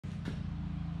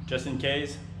Just in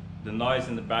case, the noise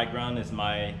in the background is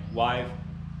my wife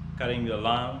cutting the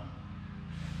lawn.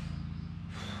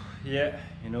 Yeah,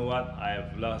 you know what? I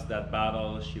have lost that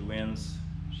battle. She wins.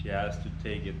 She has to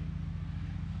take it.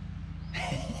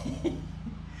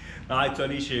 No,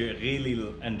 actually, she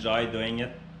really enjoyed doing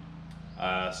it.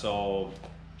 So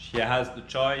she has the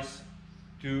choice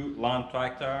to lawn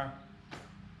tractor.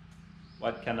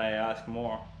 What can I ask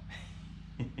more?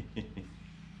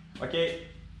 Okay,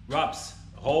 ROPS,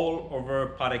 roll over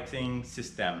protecting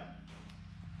system.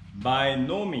 By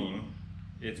no means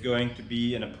it's going to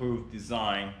be an approved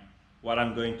design. What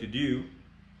I'm going to do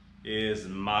is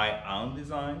my own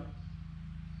design.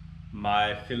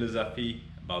 My philosophy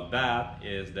about that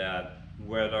is that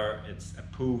whether it's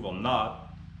approved or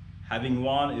not, having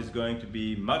one is going to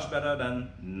be much better than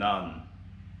none.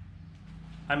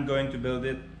 I'm going to build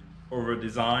it over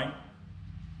design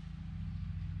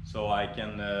so I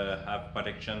can have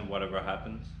protection whatever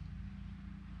happens.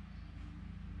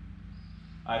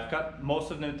 I've cut most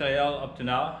of the material up to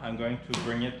now. I'm going to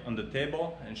bring it on the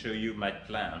table and show you my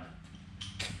plan.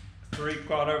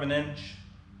 3/4 of an inch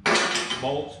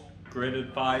bolts,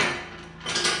 graded 5.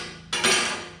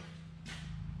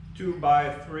 2 by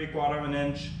 3/4 of an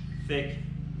inch thick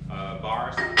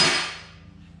bars.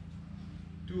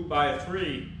 2 by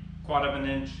 3/4 of an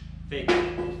inch thick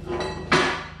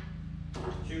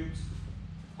tubes.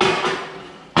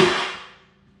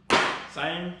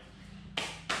 Same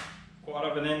 1/4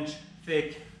 of an inch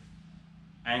thick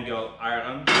angle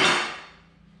iron.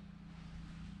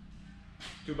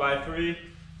 2 by 3,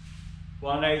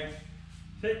 1/8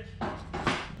 thick.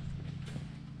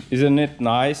 Isn't it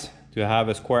nice to have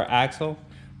a square axle?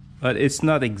 But it's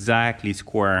not exactly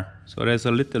square, so there's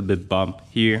a little bit bump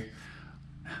here.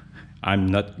 I'm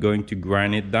not going to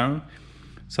grind it down,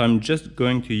 so I'm just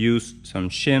going to use some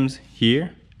shims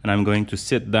here, and I'm going to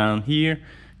sit down here,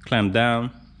 clamp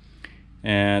down,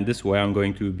 and this way I'm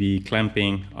going to be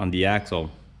clamping on the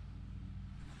axle.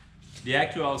 The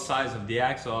actual size of the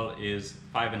axle is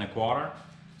 5 1/4,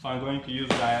 so I'm going to use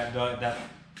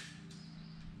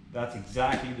that's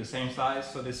exactly the same size.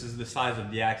 So this is the size of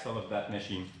the axle of that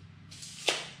machine.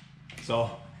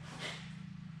 So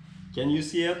can you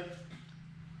see it?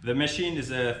 The machine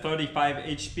is a 35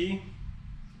 HP,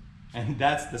 and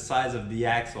that's the size of the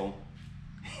axle.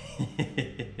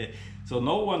 So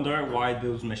no wonder why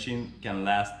those machines can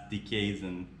last decades,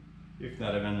 and if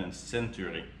not even a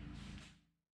century.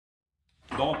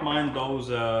 Don't mind those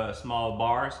small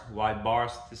bars, white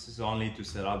bars. This is only to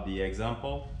set up the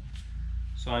example.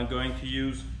 So I'm going to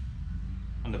use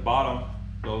on the bottom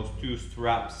those 2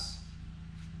 straps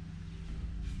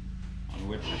on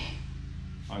which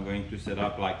I'm going to set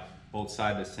up like both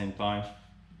sides at the same time.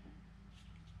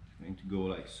 I'm going to go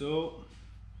like so.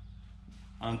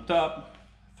 On top,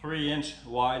 3-inch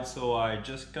wide, so I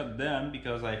just cut them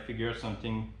because I figured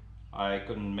something I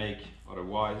couldn't make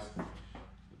otherwise.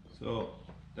 So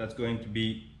that's going to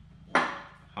be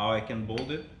how I can bolt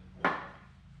it.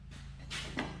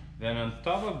 Then on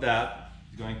top of that,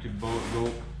 it's going to go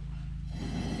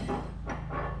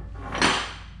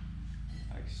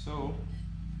like so,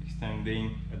 extending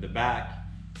at the back.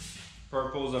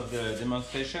 Purpose of the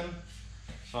demonstration,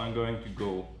 so I'm going to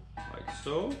go like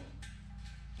so,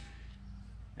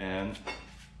 and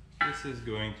this is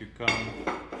going to come.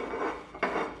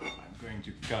 I'm going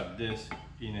to cut this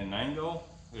in an angle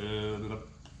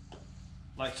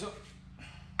like so.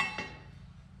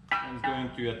 I'm going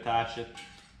to attach it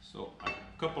so a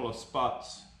couple of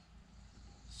spots,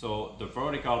 so the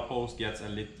vertical post gets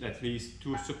at least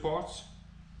 2 supports.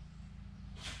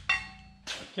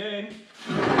 Okay,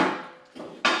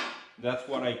 that's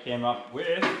what I came up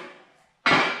with.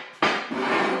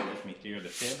 Let me clear the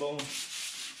table,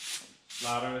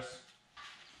 ladders.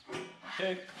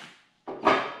 Okay,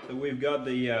 so we've got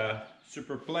the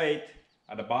super plate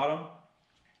at the bottom,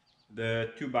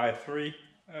 the 2 by 3,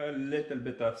 a little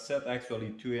bit offset,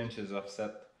 actually 2 inches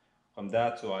offset from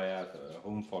that, so I have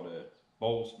room for the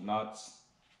bolts, nuts,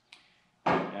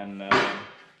 and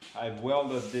I've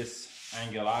welded this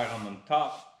angle iron on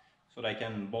top so that I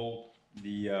can bolt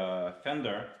the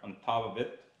fender on top of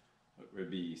it. It will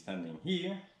be standing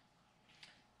here.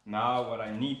 Now what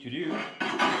I need to do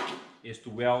is to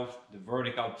weld the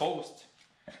vertical post.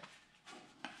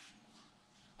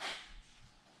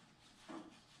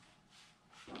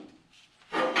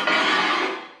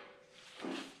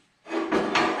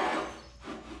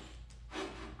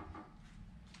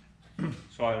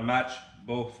 So I'll match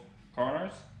both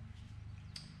corners,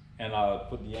 and I'll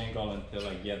put the angle until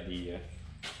I get the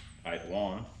right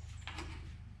one.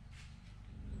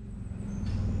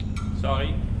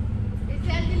 Sorry. Is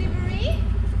that delivery?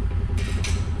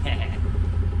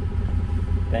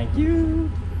 Thank you.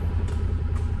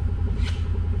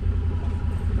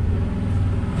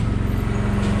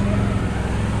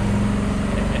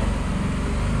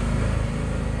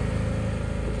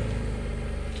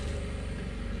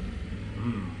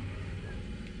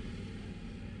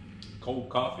 Cold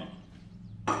coffee.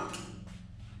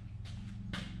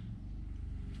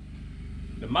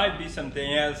 There might be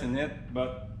something else in it,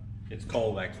 but it's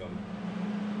cold actually.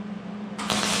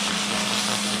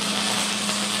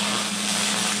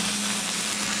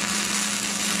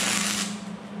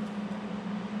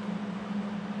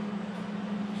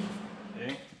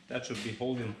 Okay, that should be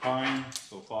holding fine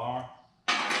so far.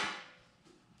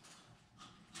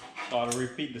 So I'll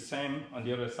repeat the same on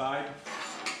the other side.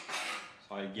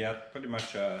 So I get pretty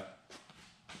much a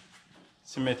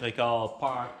symmetrical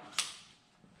part.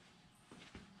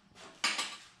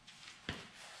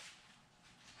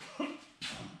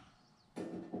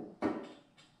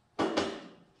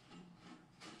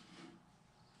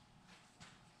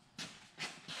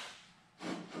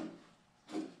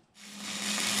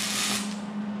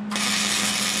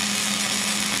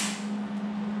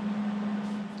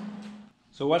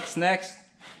 So what's next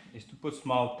is to put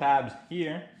small tabs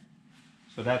here.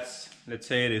 So that's, let's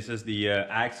say this is the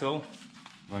axle.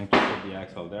 I'm going to put the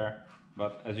axle there.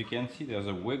 But as you can see, there's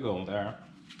a wiggle there.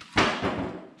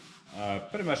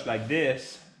 Pretty much like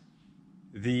this.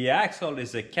 The axle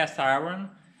is a cast iron.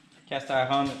 Cast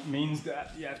iron means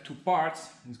that you have two parts.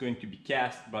 It's going to be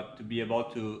cast, but to be able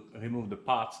to remove the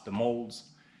parts, the molds,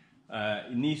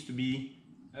 it needs to be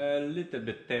a little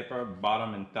bit tapered,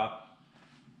 bottom and top.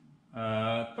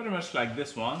 Pretty much like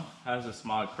this one, has a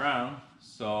small crown,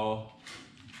 so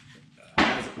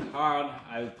as hard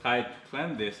I'll try to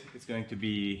clamp this, it's going to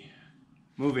be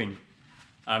moving.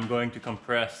 I'm going to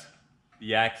compress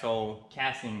the axle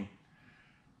casting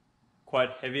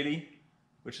quite heavily,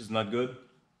 which is not good.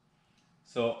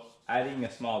 So adding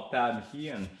a small tab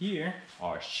here and here,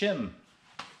 or shim.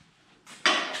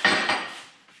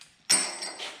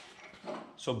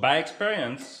 So by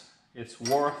experience, it's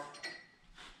worth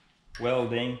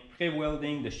welding,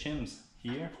 pre-welding the shims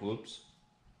here. Oops,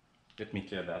 let me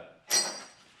clear that.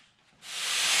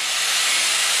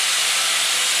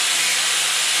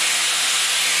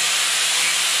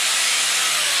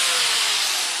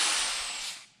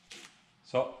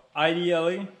 So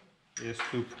ideally is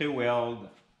to pre-weld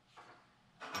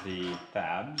the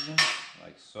tabs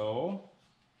like so.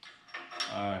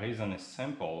 Reason is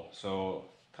simple, so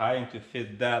trying to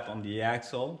fit that on the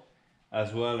axle,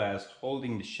 as well as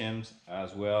holding the shims,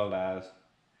 as well as,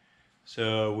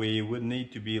 so we would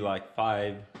need to be like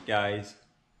 5 guys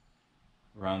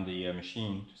around the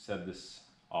machine to set this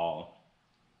all.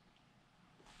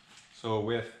 So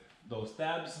with those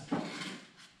tabs,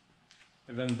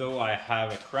 even though I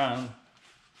have a crown,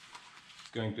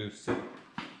 it's going to sit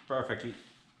perfectly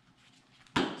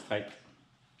straight.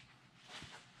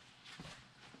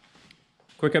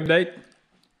 Quick update.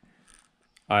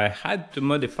 I had to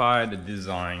modify the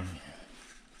design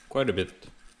quite a bit.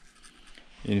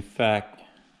 In fact,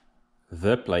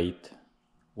 the plate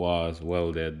was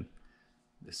welded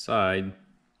this side,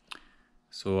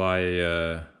 so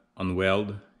I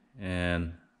unweld,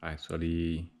 and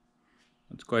actually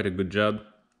it's quite a good job.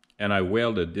 And I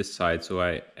welded this side, so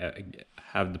I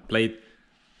have the plate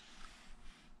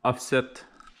offset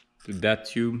to that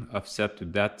tube, offset to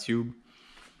that tube.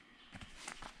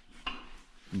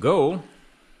 Goal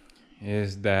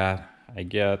is that I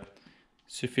get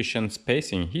sufficient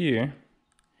spacing here,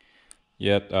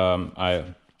 yet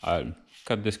I'll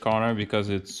cut this corner because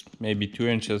it's maybe 2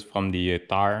 inches from the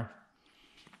tire.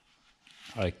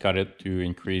 I cut it to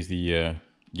increase the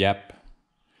gap,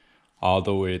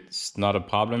 although it's not a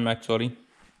problem actually.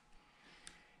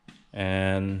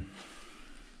 And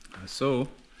so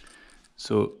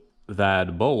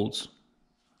that bolts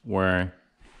were,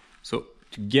 so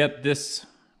to get this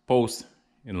post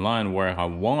in line where I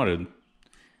wanted,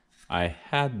 I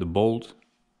had the bolt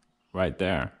right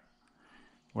there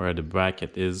where the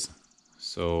bracket is,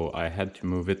 so I had to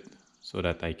move it so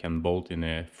that I can bolt in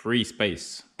a free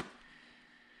space.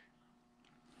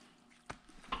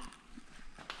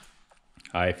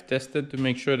 I've tested to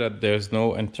make sure that there's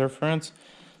no interference,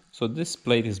 so this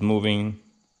plate is moving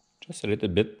just a little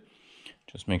bit.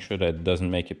 Just make sure that it doesn't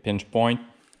make a pinch point.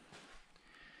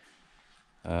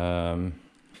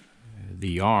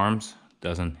 The arms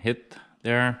doesn't hit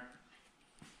there.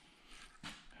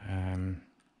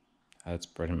 That's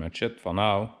pretty much it for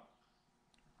now.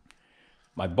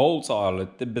 My bolts are a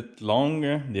little bit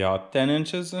longer. They are 10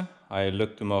 inches. I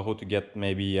look tomorrow to get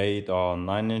maybe 8 or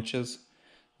 9 inches.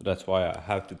 That's why I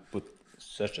have to put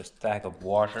such a stack of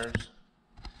washers.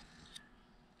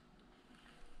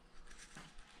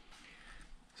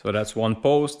 So that's one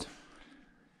post.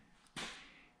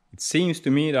 It seems to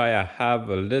me that I have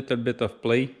a little bit of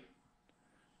play.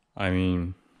 I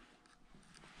mean,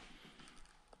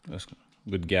 there's a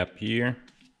good gap here.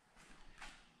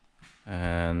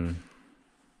 And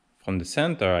from the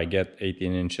center I get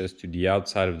 18 inches to the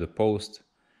outside of the post,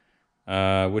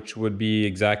 which would be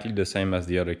exactly the same as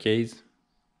the other case.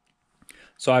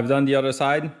 So I've done the other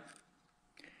side.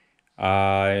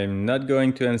 I'm not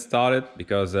going to install it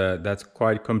because that's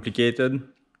quite complicated.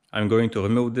 I'm going to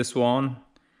remove this one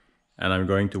and I'm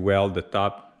going to weld the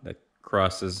top that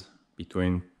crosses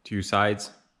between two sides.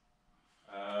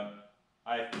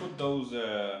 I put those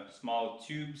small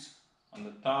tubes on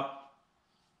the top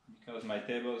because my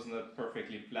table is not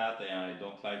perfectly flat and I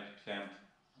don't like to clamp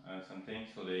something.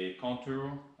 So the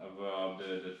contour of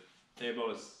the table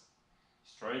is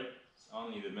straight. It's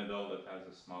only the middle that has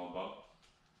a small bump.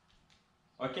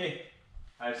 Okay,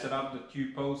 I've set up the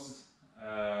two posts.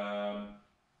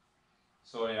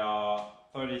 So they are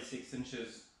 36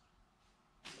 inches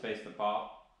spaced apart.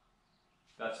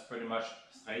 That's pretty much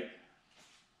straight,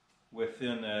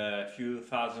 within a few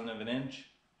thousand of an inch.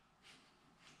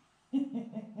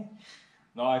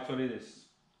 No, actually this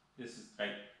is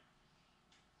straight.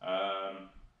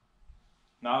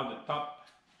 Now the top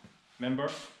member,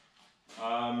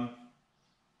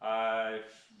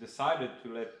 I've decided to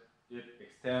let it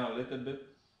extend a little bit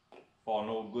for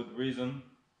no good reason.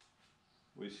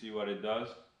 We'll see what it does.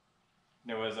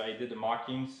 Anyways, I did the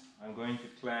markings. I'm going to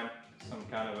clamp some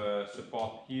kind of a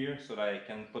support here so that I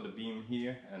can put a beam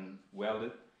here and weld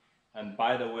it. And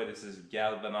by the way, this is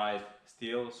galvanized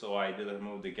steel, so I did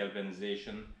remove the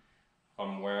galvanization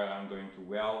from where I'm going to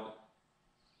weld.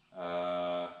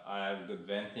 I have good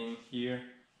venting here.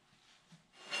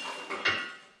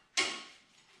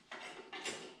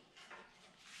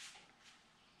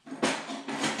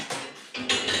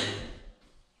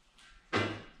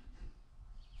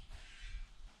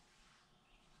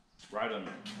 Right on.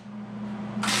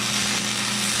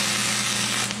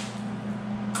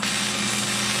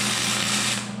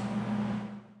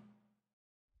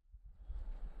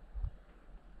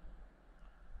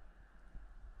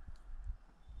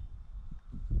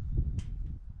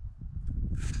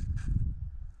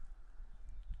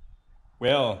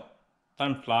 Well,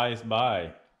 time flies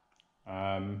by.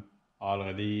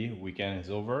 Already weekend is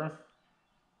over.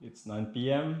 It's 9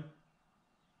 p.m.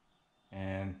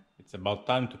 and it's about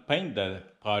time to paint the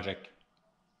project.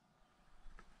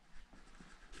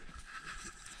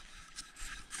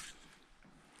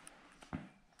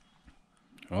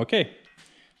 Okay,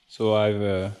 so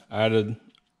I've added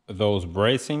those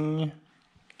bracing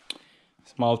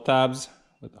small tabs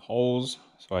with holes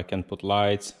so I can put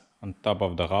lights on top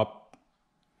of the ROPS.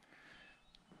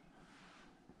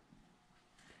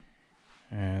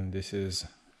 And this is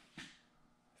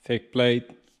thick plate,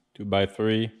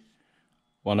 2x3,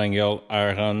 one angle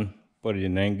iron, put it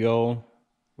in angle,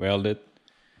 weld it.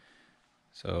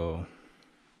 So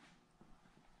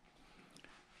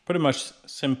pretty much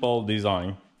simple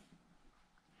design.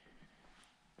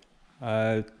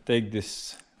 I'll take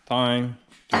this time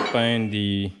to paint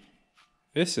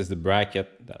this is the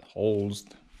bracket that holds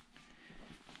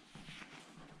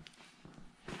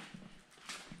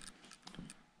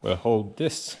will hold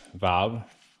this valve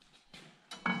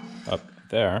up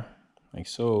there, like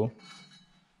so.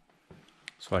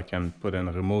 So I can put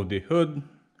and remove the hood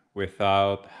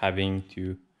without having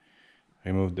to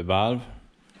remove the valve.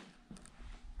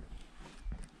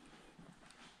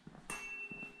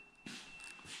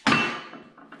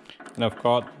 And I've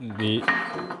got the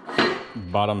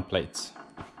bottom plates.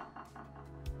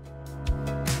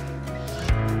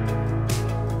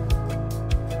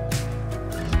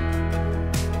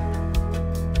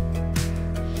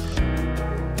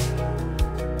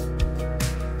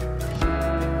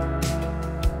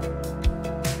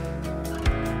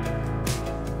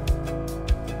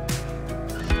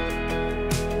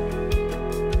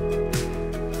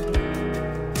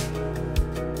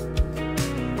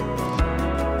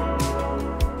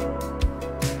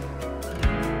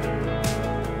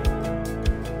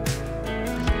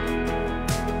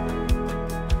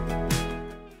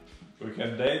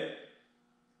 Update.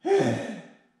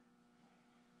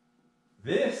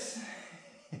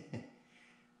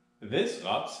 This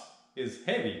ROPS is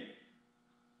heavy.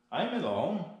 I'm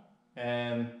alone,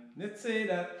 and let's say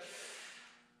that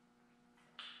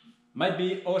might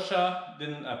be OSHA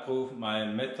didn't approve my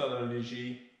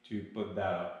methodology to put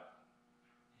that up.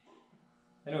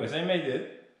 Anyways, I made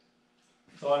it.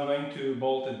 So I'm going to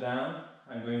bolt it down.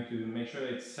 I'm going to make sure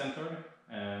it's centered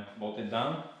and bolt it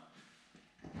down.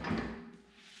 I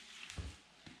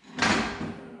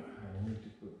need to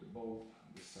put the bolt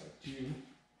on this side.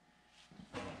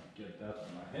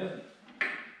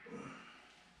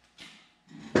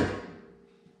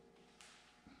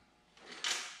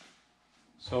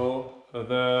 So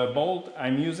the bolt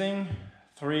I'm using,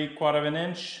 3/4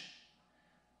 inch.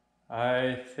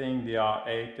 I think they are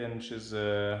 8 inches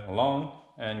long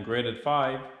and graded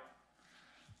 5,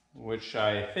 which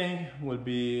I think will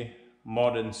be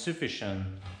more than sufficient.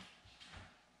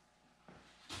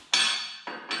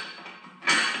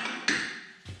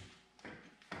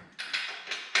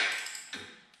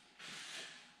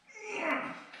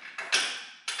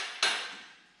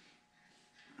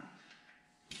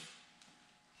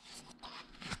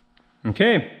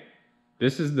 Okay,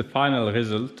 this is the final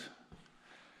result.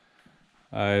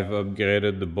 I've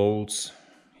upgraded the bolts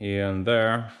here and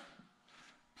there,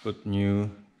 put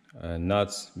new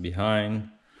nuts behind,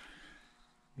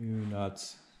 new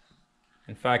nuts.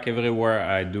 In fact, everywhere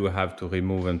I do have to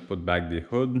remove and put back the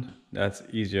hood. That's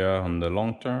easier on the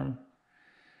long term.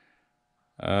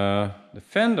 The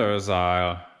fenders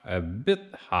are a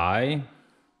bit high,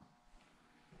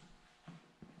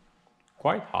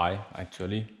 quite high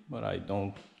actually, but I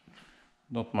don't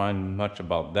mind much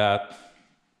about that.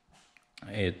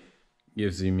 It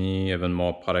gives me even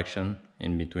more protection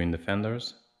in between the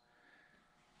fenders.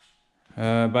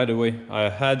 By the way, I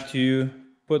had to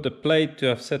put a plate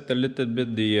to offset a little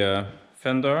bit the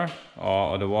fender,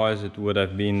 or otherwise it would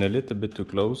have been a little bit too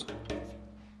close.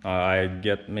 I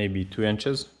get maybe 2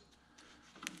 inches.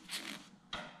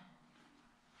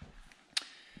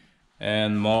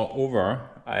 And moreover,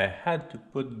 I had to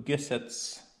put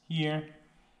gussets here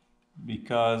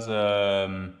because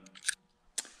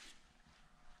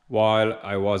while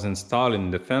I was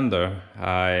installing the fender,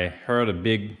 I heard a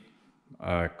big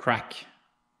crack,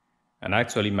 and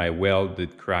actually my weld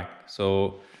did crack.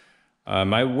 So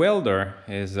my welder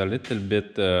is a little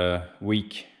bit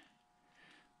weak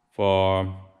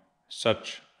for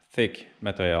such thick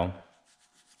material.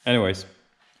 Anyways,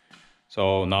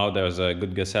 so now there's a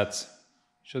good gussets.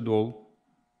 Should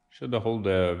hold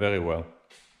very well.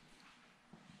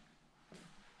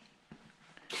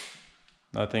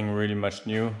 Nothing really much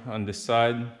new on this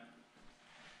side.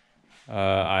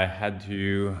 I had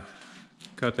to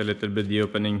cut a little bit the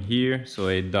opening here so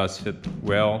it does fit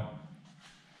well.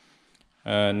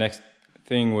 Next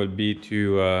thing will be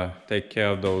to take care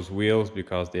of those wheels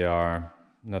because they are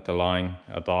not aligned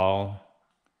at all.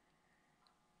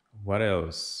 What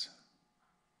else?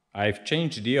 I've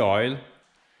changed the oil.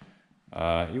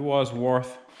 It was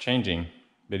worth changing,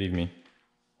 believe me. It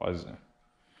was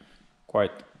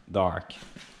quite dark.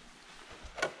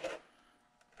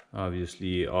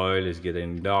 Obviously oil is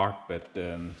getting dark, but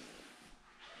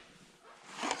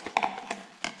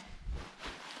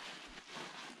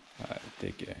I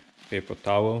take a paper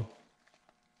towel.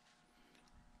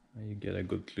 You get a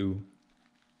good clue.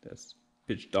 That's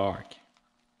pitch dark.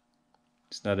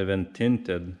 It's not even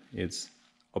tinted, it's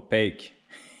opaque.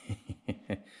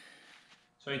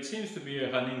 So it seems to be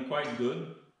running quite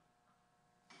good.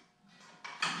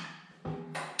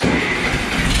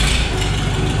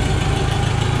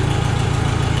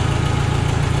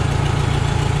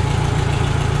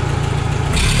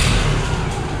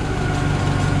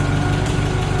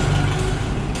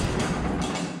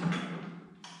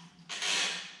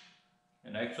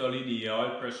 And actually the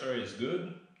oil pressure is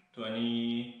good,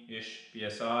 20-ish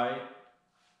psi.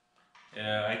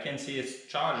 I can see it's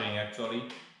charging actually.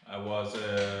 I was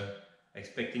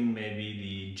expecting maybe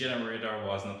the generator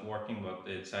was not working, but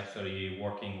it's actually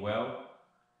working well.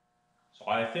 So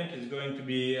I think it's going to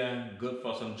be good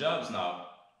for some jobs now.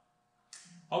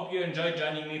 Hope you enjoyed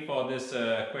joining me for this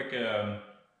quick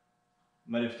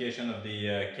modification of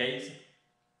the case.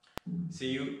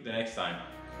 See you the next time.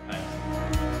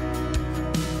 Thanks.